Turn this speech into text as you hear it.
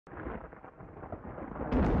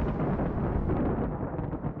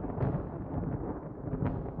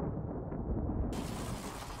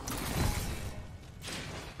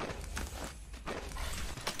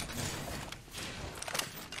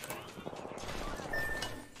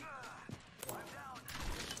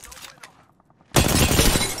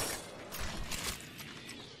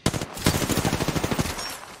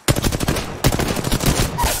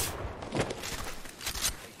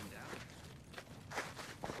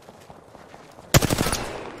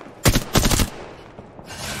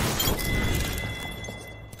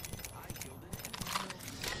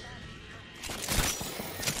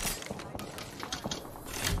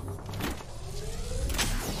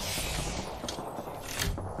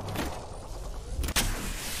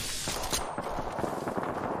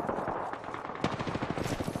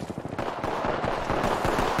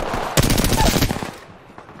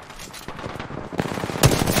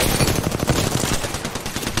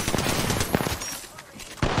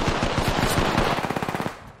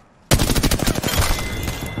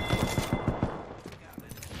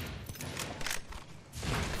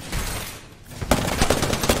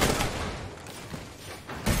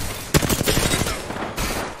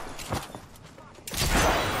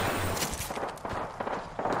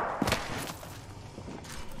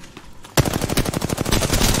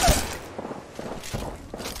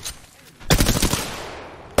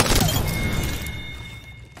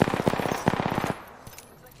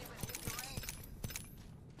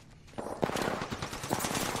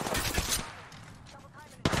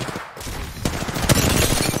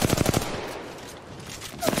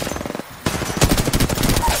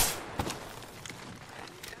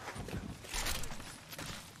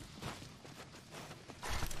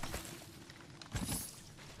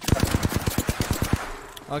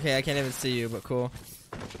Okay, I can't even see you, but cool.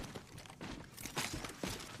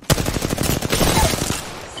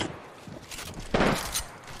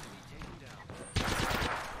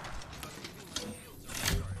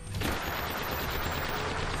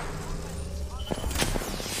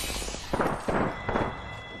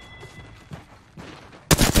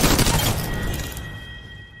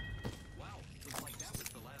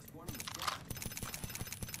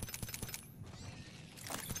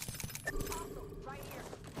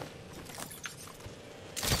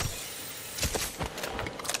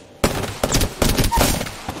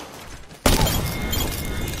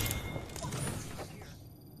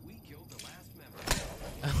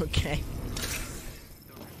 Okay.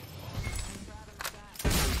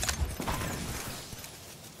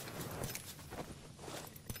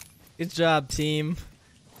 Good job, team.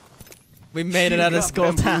 We made it out of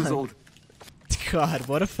Skull Town. God,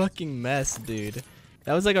 what a fucking mess, dude.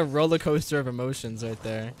 That was like a roller coaster of emotions right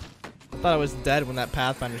there. I thought I was dead when that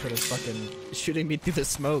Pathfinder started fucking shooting me through the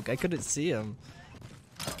smoke. I couldn't see him.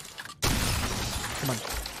 Come on.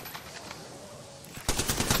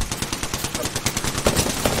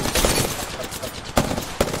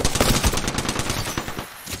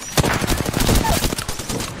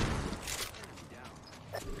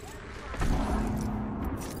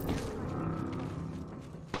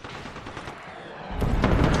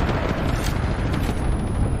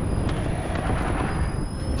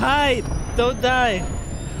 Hide! Don't die!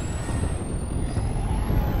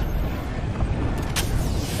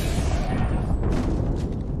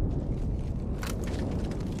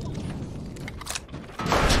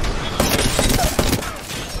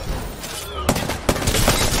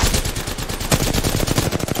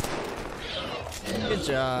 Good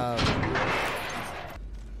job.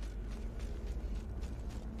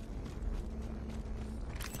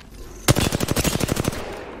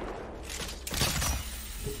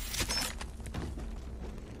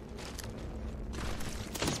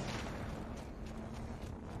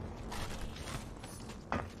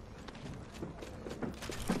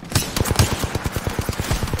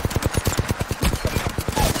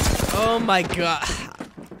 Oh my god.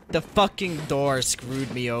 The fucking door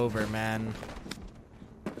screwed me over, man.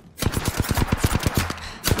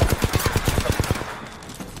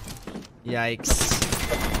 Yikes.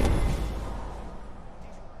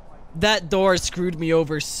 That door screwed me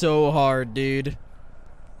over so hard, dude.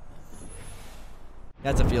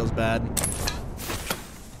 That's a feels bad.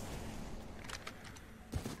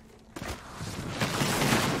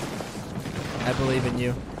 I believe in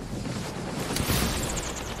you.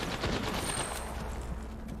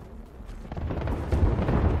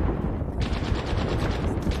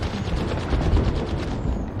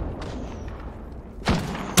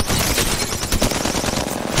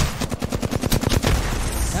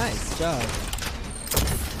 Nice job.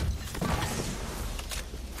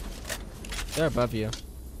 They're above you.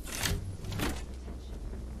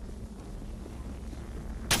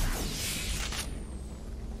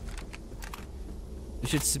 You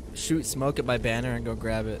should shoot smoke at my banner and go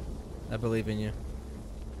grab it. I believe in you.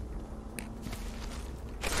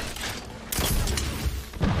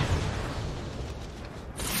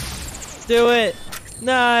 Do it!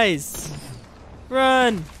 Nice!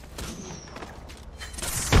 Run!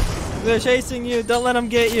 They're chasing you. Don't let them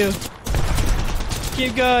get you.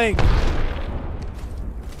 Keep going.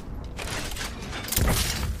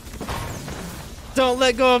 Don't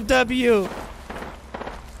let go of W.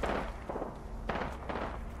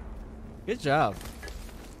 Good job.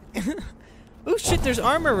 Oh shit, there's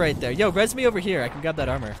armor right there. Yo, res me over here. I can grab that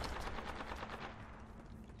armor.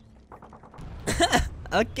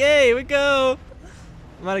 Okay, here we go.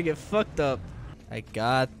 I'm about to get fucked up. I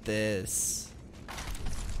got this.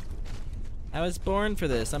 I was born for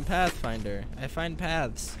this. I'm Pathfinder. I find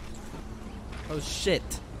paths. Oh shit.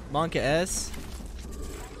 Monka S.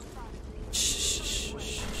 Shh, shh, shh,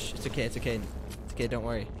 shh. It's okay, it's okay. It's okay, don't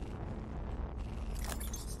worry.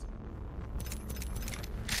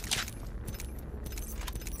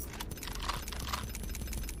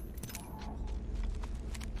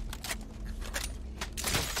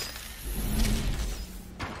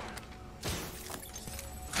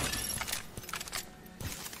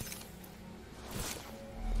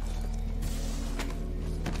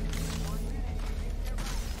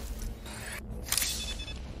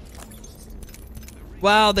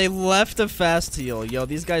 Wow, they left a fast heal. Yo,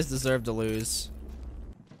 these guys deserve to lose.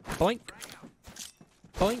 Boink.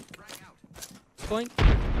 Boink. Boink.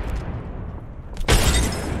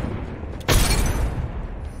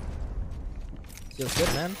 Feels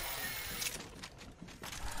good, man.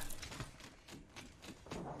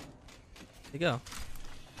 There you go.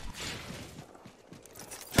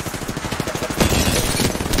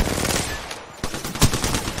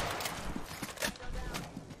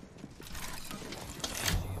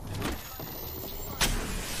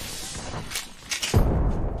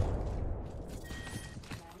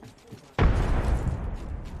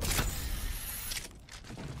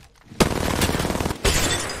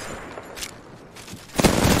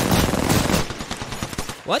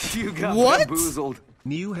 What? You got What? bamboozled.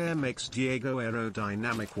 New hair makes Diego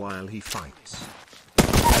aerodynamic while he fights.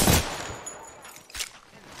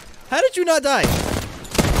 How did you not die?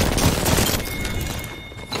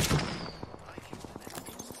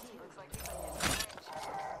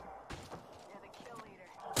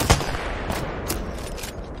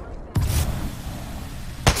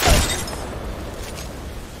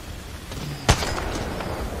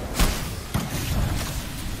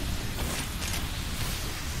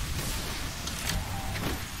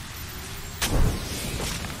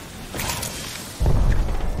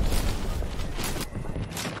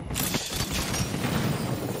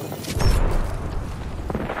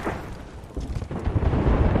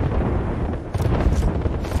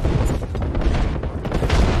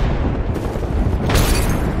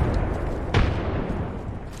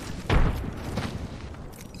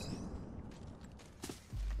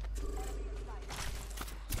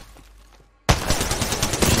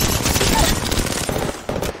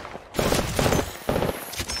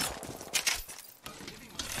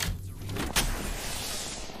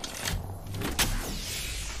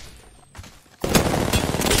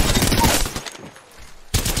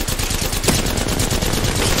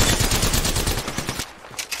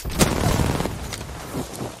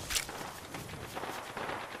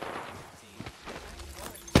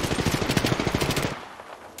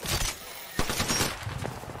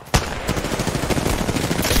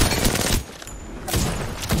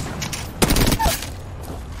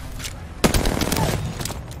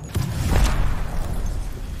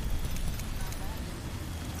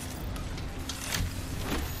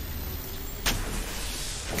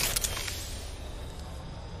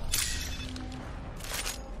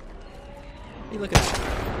 Hey, look at that.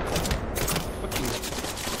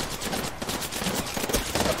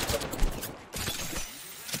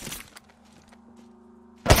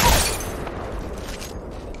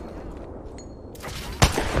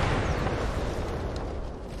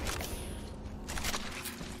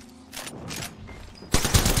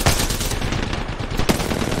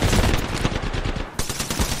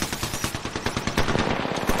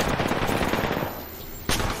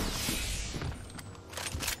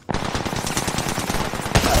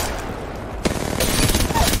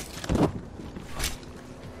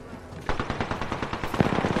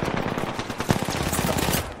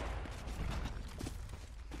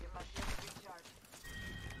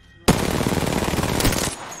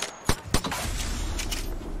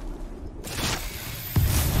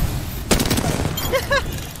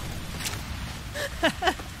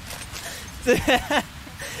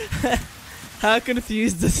 How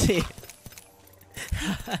confused is he?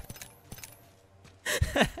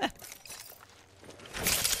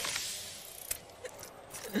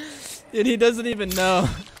 Dude, he doesn't even know.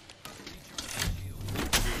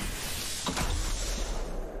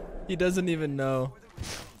 He doesn't even know.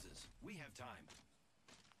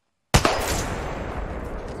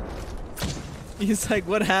 He's like,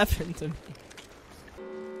 what happened to me?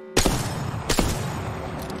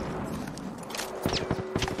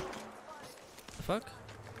 The fuck?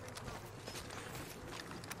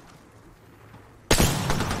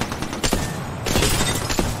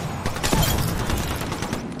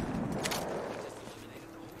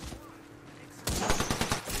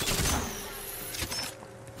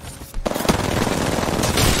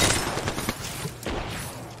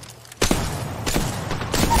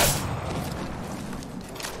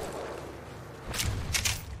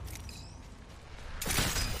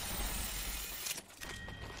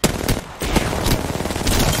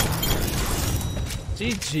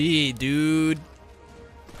 GG, dude.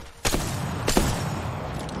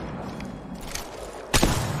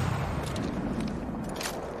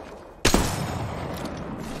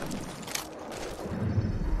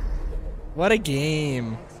 What a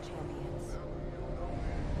game.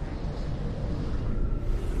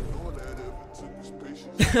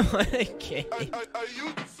 What a game.